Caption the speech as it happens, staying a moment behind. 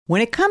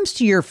When it comes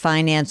to your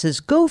finances,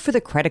 go for the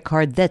credit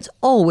card that's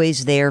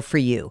always there for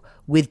you.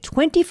 With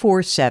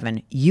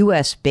 24/7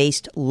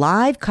 U.S.-based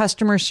live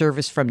customer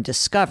service from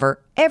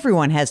Discover,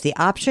 everyone has the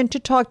option to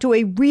talk to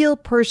a real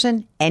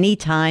person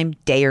anytime,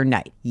 day or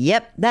night.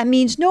 Yep, that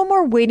means no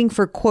more waiting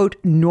for, quote,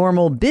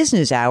 normal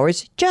business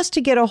hours just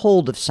to get a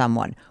hold of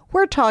someone.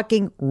 We're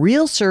talking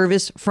real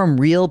service from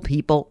real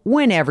people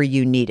whenever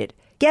you need it.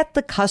 Get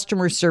the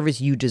customer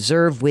service you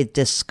deserve with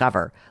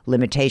Discover.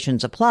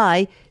 Limitations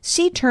apply.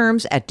 See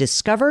terms at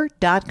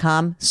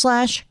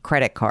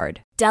discover.com/creditcard.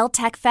 Dell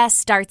Tech Fest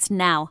starts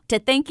now. To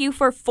thank you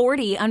for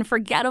 40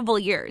 unforgettable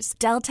years,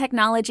 Dell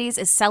Technologies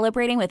is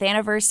celebrating with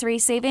anniversary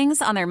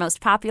savings on their most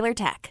popular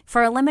tech.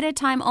 For a limited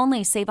time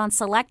only, save on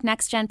select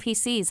next-gen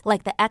PCs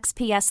like the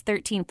XPS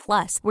 13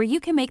 Plus, where you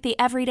can make the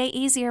everyday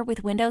easier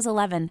with Windows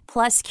 11.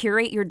 Plus,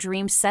 curate your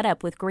dream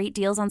setup with great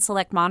deals on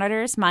select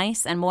monitors,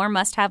 mice, and more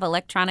must-have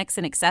electronics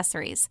and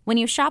accessories. When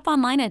you shop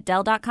online at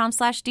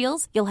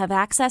Dell.com/deals, you'll have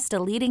access to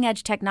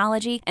leading-edge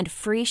technology and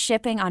free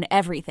shipping on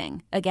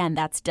everything. Again,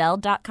 that's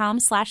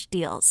Dell.com/deals.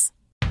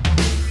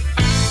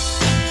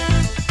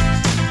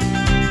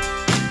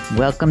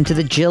 Welcome to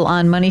the Jill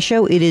on Money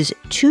Show. It is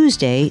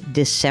Tuesday,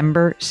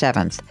 December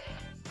 7th.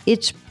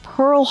 It's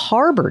Pearl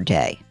Harbor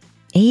Day.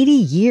 80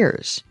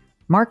 years.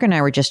 Mark and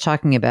I were just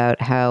talking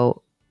about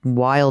how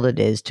wild it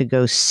is to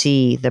go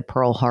see the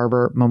Pearl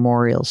Harbor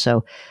Memorial.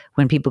 So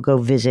when people go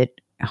visit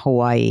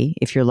Hawaii,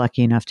 if you're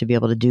lucky enough to be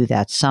able to do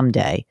that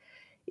someday,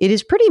 it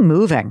is pretty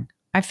moving.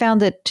 I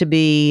found it to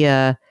be,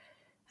 I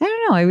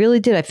don't know, I really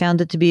did. I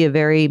found it to be a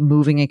very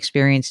moving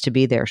experience to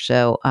be there.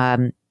 So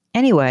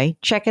anyway,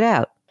 check it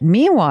out.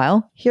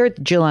 Meanwhile, here at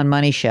the Jill on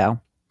Money Show,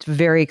 it's a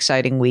very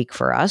exciting week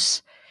for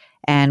us.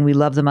 And we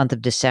love the month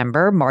of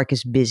December. Mark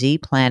is busy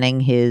planning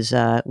his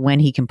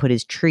when he can put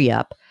his tree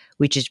up,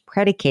 which is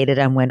predicated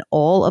on when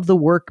all of the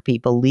work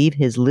people leave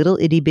his little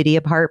itty bitty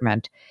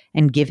apartment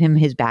and give him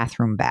his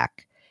bathroom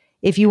back.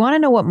 If you want to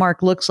know what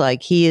Mark looks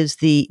like, he is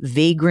the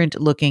vagrant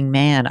looking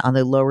man on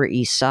the Lower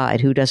East Side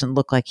who doesn't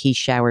look like he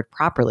showered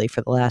properly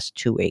for the last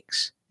 2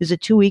 weeks. Is it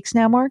 2 weeks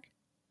now, Mark?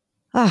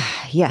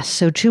 Yes.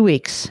 So 2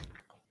 weeks.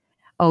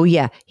 Oh,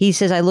 yeah. He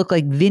says, I look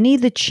like Vinny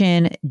the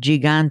Chin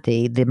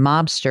Gigante, the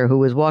mobster who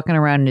was walking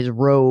around in his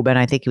robe. And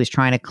I think he was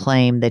trying to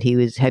claim that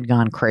he had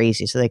gone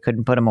crazy, so they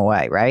couldn't put him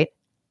away, right?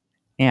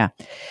 Yeah.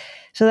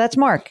 So that's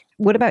Mark.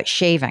 What about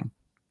shaving?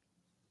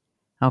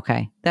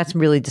 Okay. That's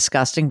really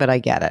disgusting, but I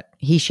get it.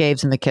 He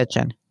shaves in the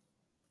kitchen.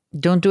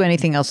 Don't do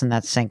anything else in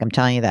that sink. I'm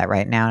telling you that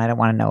right now, and I don't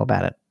want to know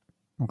about it.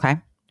 Okay?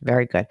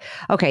 Very good.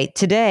 Okay,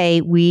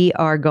 today we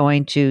are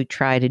going to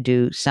try to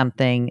do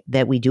something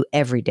that we do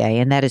every day,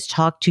 and that is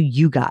talk to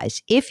you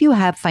guys. If you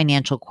have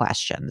financial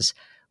questions,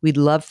 we'd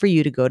love for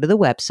you to go to the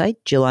website,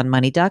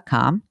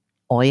 jillonmoney.com.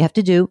 All you have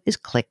to do is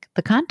click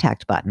the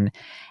contact button.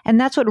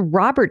 And that's what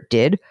Robert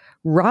did.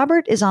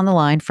 Robert is on the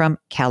line from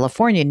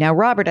California. Now,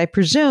 Robert, I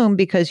presume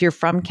because you're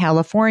from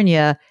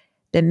California,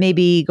 that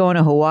maybe going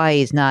to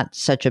Hawaii is not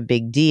such a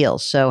big deal.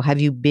 So have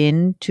you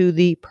been to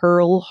the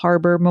Pearl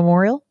Harbor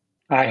Memorial?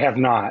 I have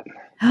not.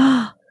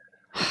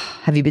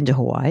 Have you been to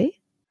Hawaii?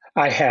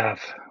 I have.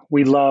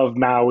 We love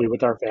Maui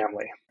with our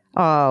family.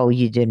 Oh,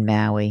 you did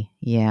Maui.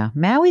 Yeah.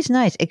 Maui's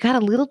nice. It got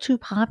a little too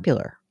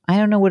popular. I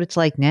don't know what it's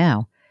like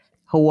now.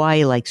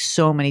 Hawaii, like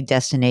so many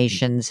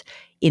destinations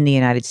in the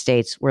United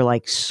States, were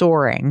like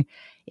soaring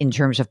in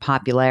terms of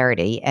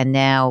popularity. And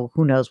now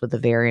who knows with the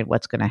variant,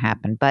 what's going to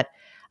happen. But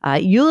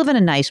you live in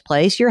a nice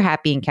place. You're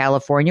happy in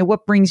California.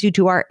 What brings you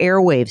to our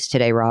airwaves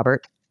today,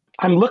 Robert?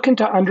 I'm looking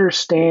to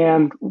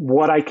understand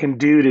what I can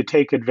do to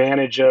take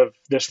advantage of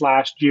this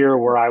last year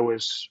where I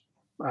was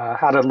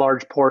had a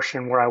large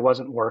portion where I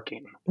wasn't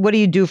working. What do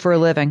you do for a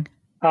living?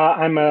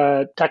 I'm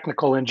a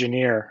technical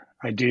engineer.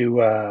 I do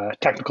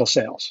technical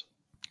sales.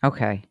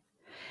 Okay.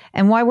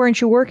 And why weren't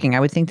you working? I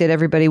would think that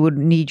everybody would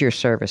need your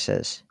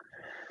services.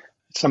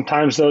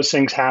 Sometimes those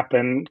things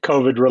happen,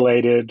 COVID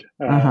related.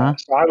 So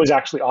I was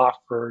actually off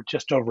for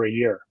just over a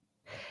year.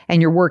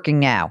 And you're working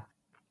now?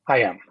 I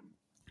am.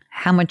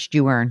 How much do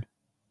you earn?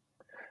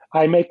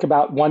 I make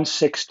about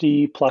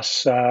 160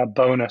 plus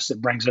bonus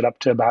that brings it up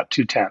to about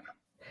 210.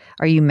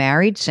 Are you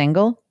married,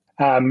 single?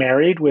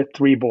 Married with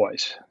 3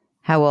 boys.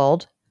 How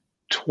old?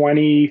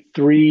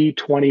 23,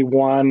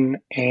 21,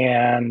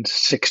 and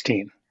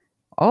 16.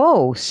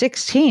 Oh,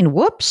 16.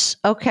 Whoops.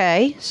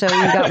 Okay. So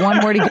you got one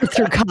more to get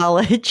through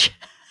college.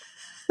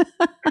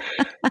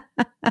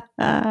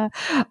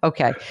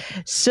 Okay.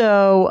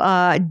 So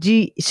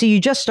so you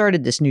just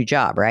started this new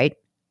job, right?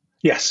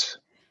 Yes.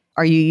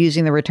 Are you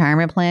using the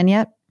retirement plan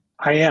yet?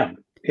 I am.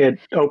 It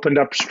opened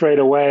up straight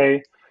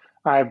away.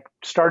 I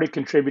started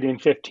contributing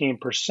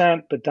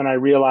 15%, but then I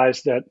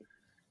realized that,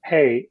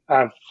 hey,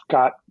 I've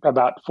got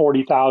about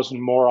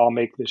 40,000 more I'll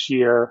make this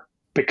year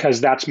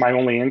because that's my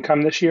only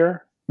income this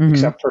year,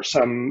 except for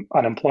some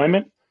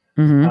unemployment.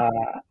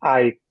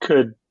 I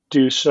could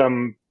do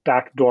some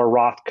backdoor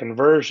Roth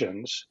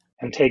conversions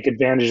and take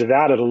advantage of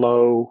that at a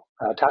low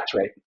tax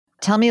rate.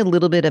 Tell me a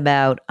little bit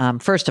about,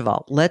 first of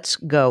all, let's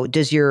go.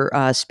 Does your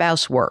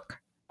spouse work?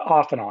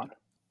 Off and on.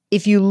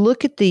 If you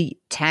look at the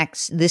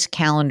tax this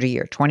calendar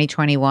year,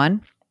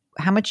 2021,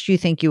 how much do you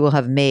think you will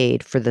have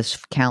made for this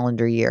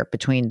calendar year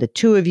between the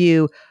two of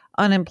you,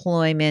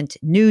 unemployment,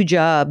 new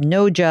job,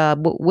 no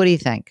job? What do you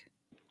think?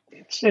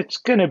 It's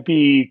going to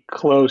be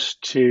close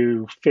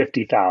to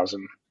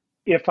 50,000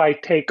 if I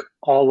take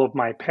all of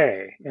my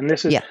pay. And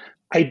this is, Yeah.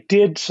 I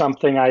did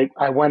something.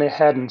 I went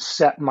ahead and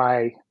set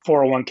my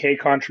 401k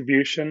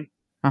contribution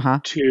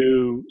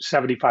to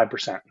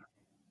 75%.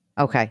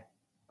 Okay.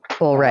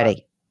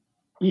 Already.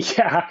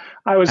 Yeah.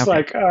 I was Okay.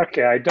 like,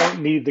 okay, I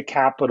don't need the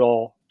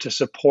capital to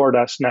support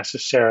us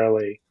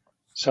necessarily.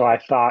 So I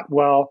thought,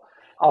 well,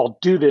 I'll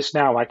do this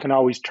now. I can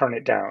always turn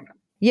it down.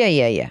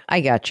 Yeah.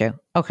 I got you.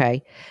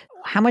 Okay.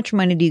 How much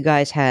money do you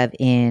guys have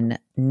in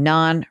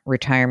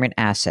non-retirement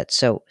assets?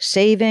 So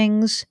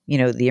savings,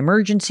 the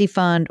emergency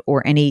fund,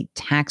 or any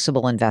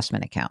taxable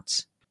investment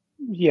accounts?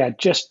 Yeah,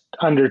 just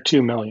under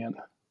 2 million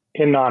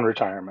in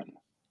non-retirement.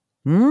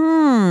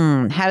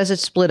 How does it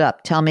split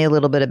up? Tell me a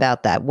little bit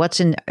about that. What's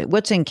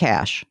in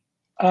cash?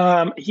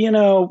 I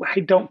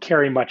don't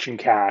carry much in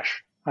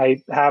cash.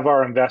 I have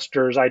our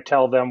investors. I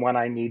tell them when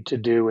I need to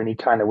do any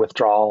kind of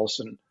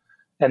withdrawals,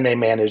 and they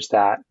manage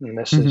that. And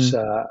this is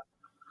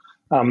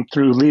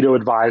through Lido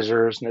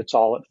Advisors, and it's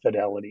all at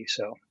Fidelity.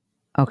 So,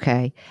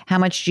 okay. How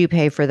much do you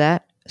pay for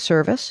that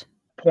service?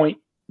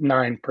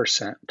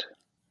 0.9%.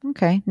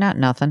 Okay, not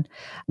nothing.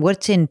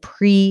 What's in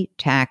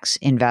pre-tax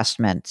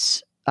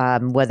investments?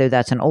 Whether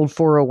that's an old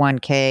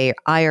 401k,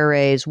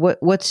 IRAs,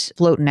 what's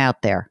floating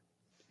out there?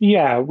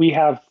 Yeah, we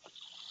have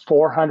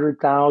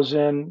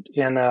 400,000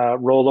 in a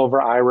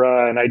rollover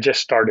IRA, and I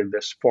just started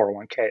this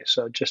 401k,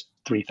 so just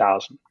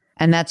 3,000.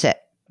 And that's it.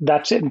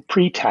 That's it in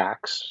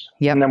pre-tax.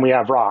 Yep. And then we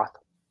have Roth.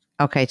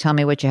 Okay, tell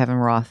me what you have in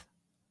Roth.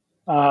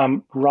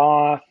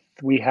 Roth,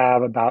 we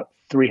have about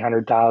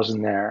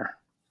 300,000 there.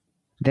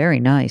 Very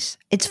nice.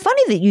 It's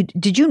funny that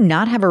did you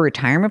not have a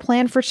retirement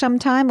plan for some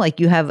time? Like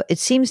you have, it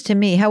seems to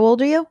me, how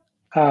old are you?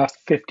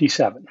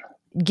 57.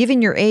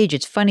 Given your age,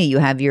 it's funny you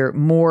have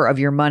more of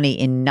your money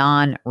in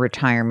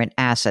non-retirement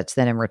assets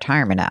than in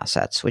retirement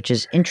assets, which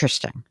is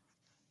interesting.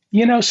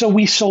 So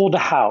we sold a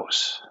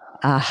house.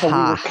 So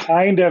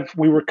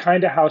we were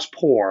kind of house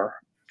poor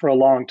for a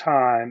long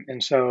time.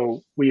 And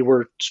so we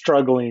were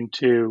struggling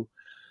to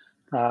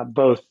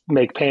both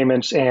make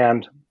payments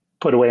and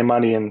put away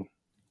money in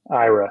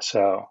IRA.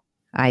 So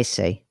I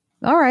see.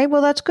 All right.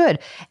 Well, that's good.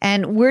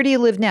 And where do you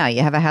live now?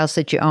 You have a house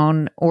that you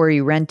own, or are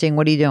you renting?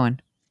 What are you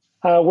doing?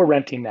 We're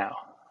renting now.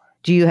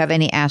 Do you have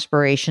any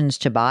aspirations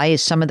to buy?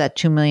 Is some of that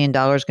 $2 million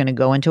going to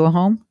go into a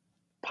home?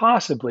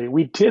 Possibly.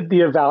 We did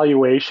the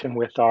evaluation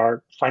with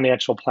our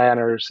financial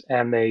planners,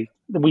 and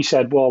we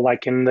said, well,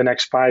 like in the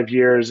next 5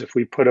 years, if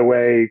we put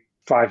away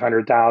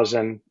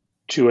 500,000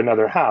 to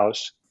another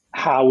house,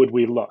 how would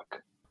we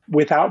look?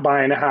 Without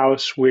buying a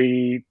house,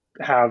 we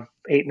have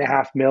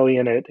 8.5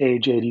 million at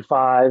age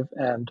 85,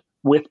 and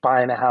with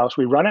buying a house,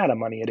 we run out of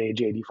money at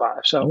age 85.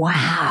 So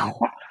wow.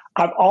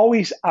 I've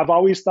always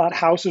thought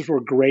houses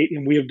were great,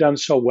 and we have done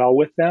so well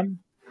with them.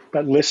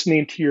 But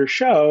listening to your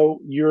show,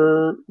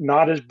 you're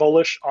not as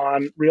bullish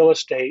on real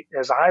estate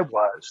as I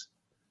was.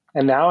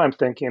 And now I'm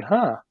thinking,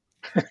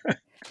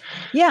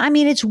 Yeah, I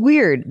mean, it's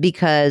weird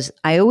because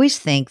I always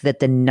think that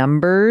the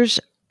numbers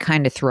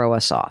kind of throw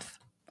us off.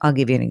 I'll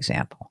give you an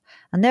example.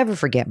 I'll never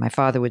forget my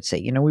father would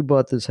say, we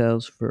bought this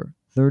house for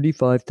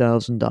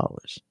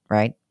 $35,000,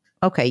 right?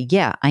 Okay,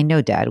 yeah, I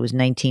know, Dad. It was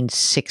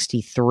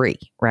 1963,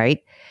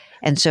 right?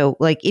 And so,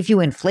 like, if you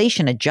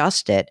inflation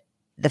adjust it,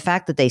 the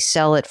fact that they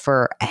sell it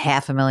for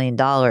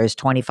 $500,000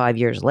 25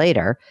 years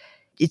later,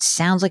 it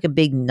sounds like a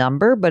big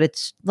number, but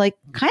it's like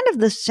kind of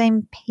the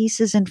same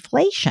pace as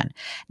inflation.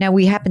 Now,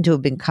 we happen to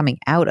have been coming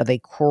out of a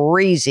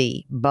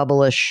crazy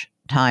bubble-ish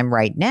time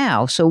right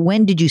now. So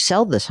when did you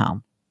sell this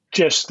home?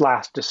 Just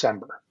last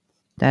December.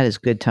 That is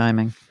good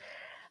timing.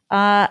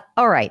 All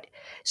right.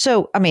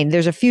 So, I mean,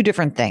 there's a few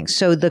different things.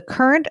 So the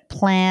current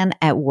plan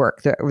at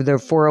work, the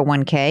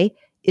 401k,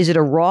 is it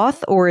a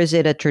Roth or is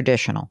it a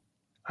traditional?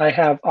 I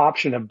have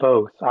option of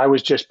both. I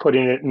was just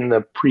putting it in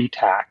the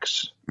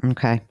pre-tax.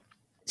 Okay.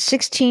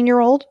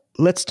 16-year-old,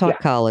 let's talk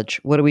college.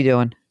 What are we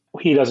doing?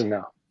 He doesn't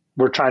know.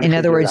 We're trying to In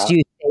other words,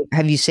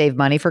 have you saved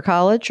money for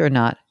college or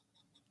not?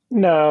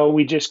 No,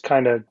 we just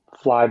kind of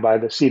fly by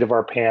the seat of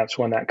our pants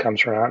when that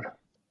comes around.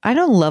 I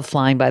don't love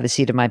flying by the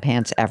seat of my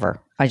pants ever.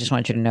 I just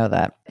want you to know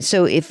that.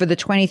 So if for the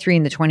 23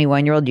 and the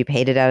 21-year-old, you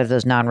paid it out of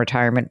those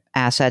non-retirement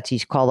assets, you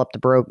call up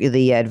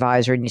the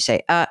advisor and you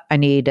say, I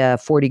need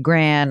 40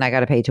 grand. I got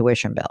to pay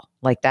tuition bill.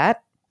 Like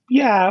that?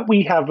 Yeah,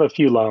 we have a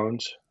few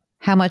loans.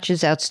 How much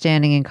is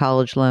outstanding in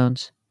college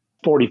loans?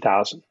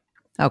 40,000.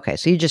 Okay,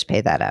 so you just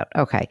pay that out.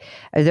 Okay.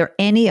 Are there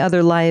any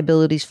other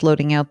liabilities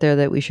floating out there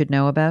that we should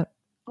know about?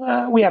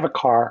 We have a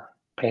car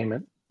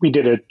payment. We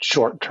did it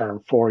short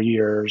term, 4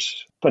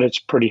 years, but it's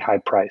pretty high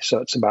price. So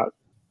it's about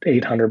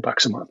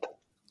 $800 a month.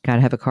 Got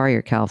to have a car.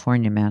 You're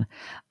California, man.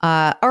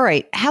 All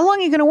right. How long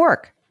are you going to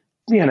work?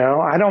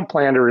 I don't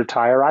plan to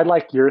retire. I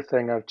like your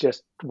thing of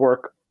just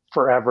work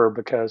forever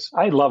because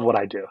I love what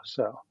I do.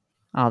 So.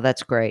 Oh,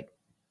 that's great.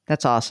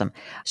 That's awesome.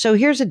 So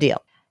here's the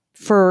deal.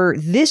 For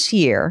this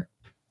year,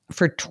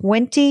 for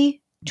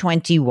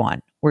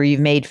 2021, where you've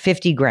made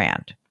 50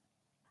 grand,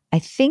 I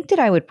think that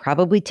I would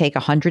probably take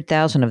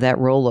 100,000 of that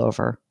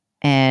rollover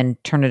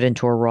and turn it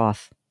into a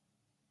Roth.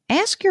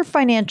 Ask your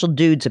financial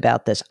dudes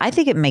about this. I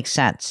think it makes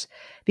sense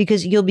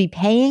because you'll be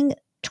paying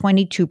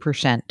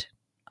 22%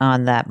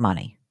 on that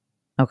money.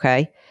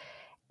 Okay.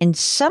 In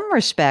some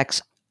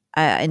respects,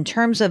 in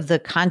terms of the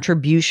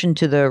contribution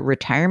to the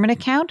retirement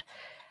account,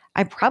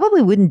 I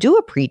probably wouldn't do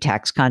a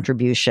pre-tax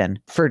contribution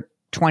for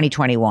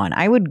 2021.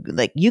 I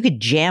would you could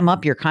jam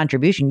up your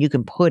contribution. You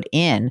can put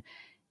in,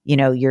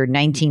 your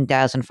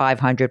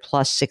 19,500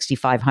 plus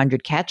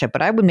 6,500 catch up,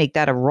 but I would make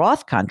that a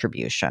Roth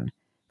contribution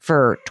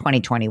for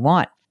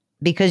 2021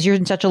 because you're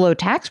in such a low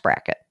tax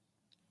bracket.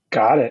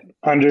 Got it.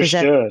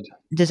 Understood.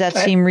 Does that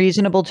seem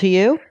reasonable to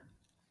you?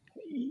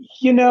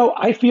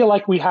 I feel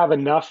like we have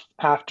enough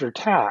after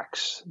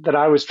tax that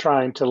I was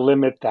trying to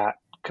limit that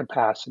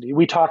capacity.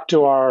 We talked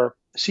to our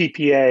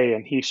CPA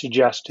and he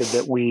suggested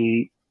that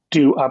we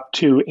do up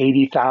to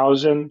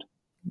 80,000,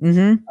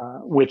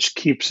 which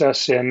keeps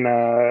us in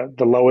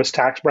the lowest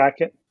tax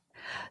bracket.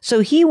 So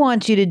he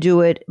wants you to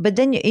do it, but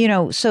then,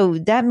 so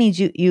that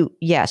means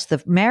yes,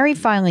 the married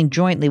filing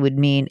jointly would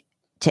mean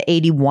to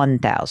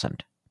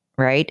 81,000,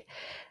 right?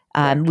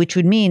 Which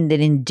would mean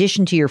that in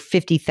addition to your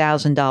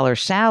 $50,000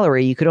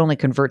 salary, you could only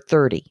convert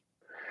 30.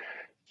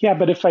 Yeah,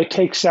 but if I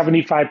take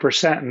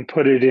 75% and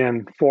put it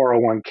in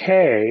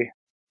 401k,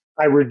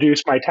 I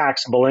reduce my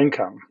taxable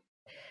income.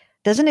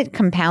 Doesn't it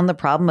compound the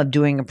problem of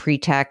doing a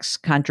pre-tax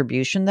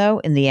contribution, though,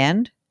 in the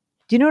end?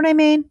 Do you know what I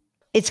mean?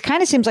 It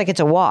kind of seems like it's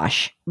a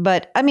wash,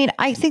 but I mean,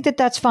 I think that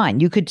that's fine.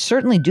 You could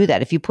certainly do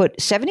that. If you put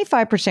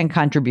 75%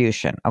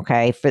 contribution,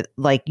 okay, for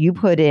you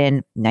put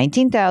in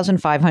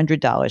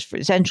 $19,500 for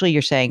essentially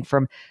you're saying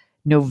from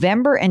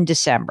November and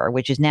December,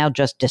 which is now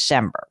just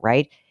December,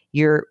 right?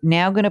 You're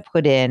now going to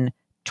put in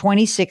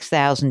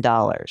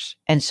 $26,000.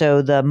 And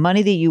so the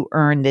money that you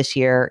earn this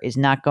year is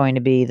not going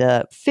to be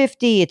the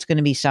 50, it's going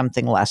to be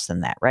something less than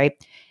that, right?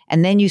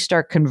 And then you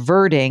start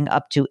converting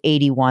up to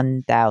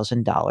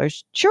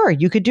 $81,000. Sure,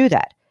 you could do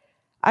that.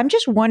 I'm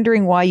just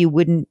wondering why you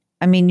wouldn't.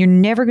 I mean, you're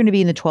never going to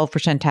be in the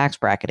 12% tax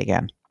bracket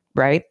again,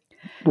 right?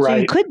 So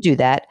you could do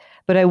that,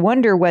 but I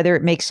wonder whether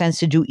it makes sense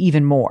to do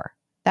even more.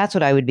 That's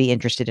what I would be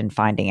interested in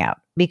finding out,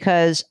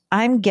 because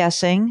I'm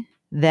guessing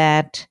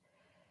that,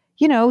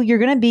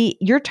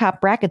 your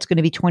top bracket's going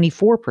to be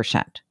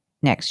 24%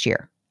 next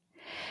year.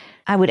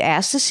 I would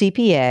ask the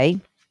CPA,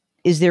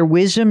 is there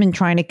wisdom in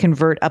trying to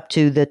convert up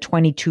to the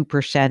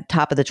 22%,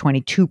 top of the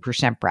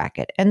 22%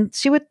 bracket, and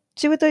see what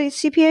the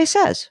CPA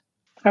says?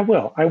 I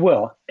will.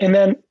 And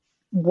then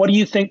what do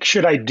you think?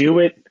 Should I do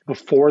it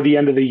before the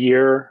end of the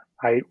year?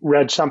 I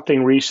read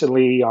something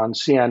recently on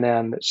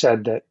CNN that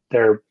said that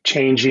they're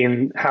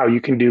changing how you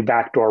can do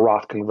backdoor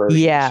Roth conversions.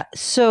 Yeah.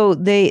 So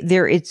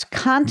it's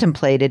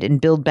contemplated in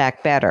Build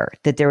Back Better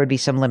that there would be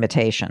some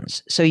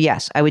limitations. So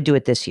yes, I would do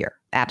it this year.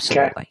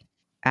 Absolutely. Okay.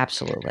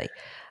 Absolutely.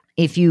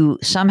 If you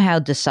somehow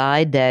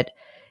decide that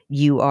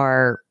you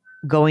are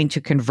going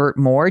to convert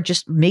more,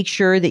 just make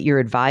sure that your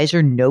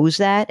advisor knows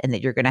that and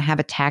that you're going to have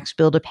a tax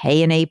bill to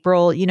pay in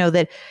April,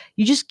 that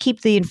you just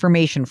keep the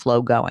information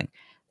flow going.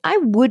 I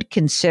would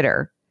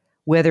consider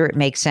whether it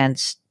makes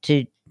sense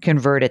to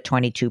convert at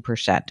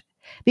 22%,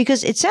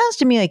 because it sounds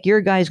to me like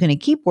your guy's going to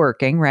keep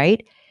working,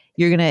 right?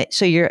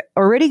 So you're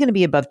already going to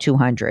be above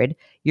 200.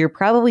 You're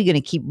probably going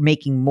to keep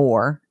making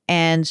more.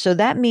 And so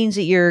that means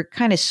that you're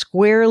kind of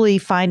squarely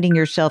finding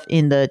yourself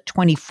in the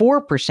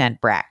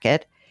 24%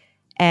 bracket.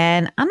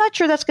 And I'm not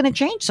sure that's going to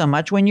change so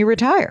much when you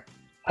retire.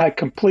 I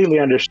completely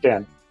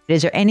understand.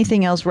 Is there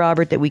anything else,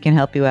 Robert, that we can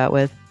help you out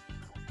with?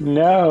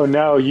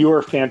 No, you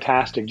are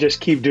fantastic.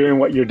 Just keep doing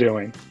what you're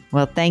doing.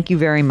 Well, thank you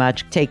very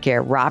much. Take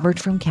care. Robert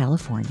from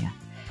California.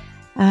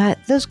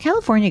 Those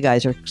California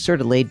guys are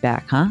sort of laid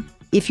back, huh?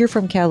 If you're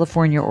from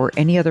California or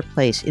any other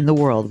place in the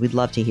world, we'd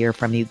love to hear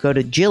from you. Go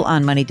to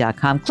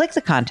JillOnMoney.com, click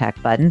the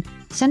contact button,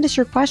 send us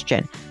your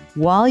question.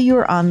 While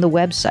you're on the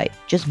website,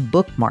 just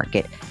bookmark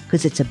it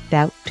because it's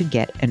about to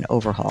get an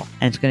overhaul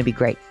and it's going to be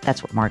great.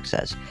 That's what Mark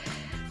says.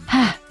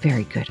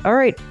 Very good. All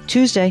right,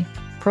 Tuesday,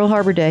 Pearl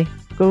Harbor Day.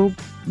 Go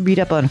read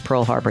up on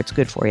Pearl Harbor. It's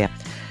good for you.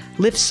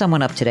 Lift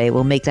someone up today.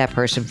 We'll make that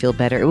person feel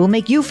better. It will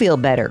make you feel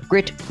better.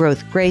 Grit,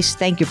 growth, grace.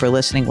 Thank you for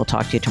listening. We'll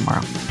talk to you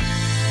tomorrow.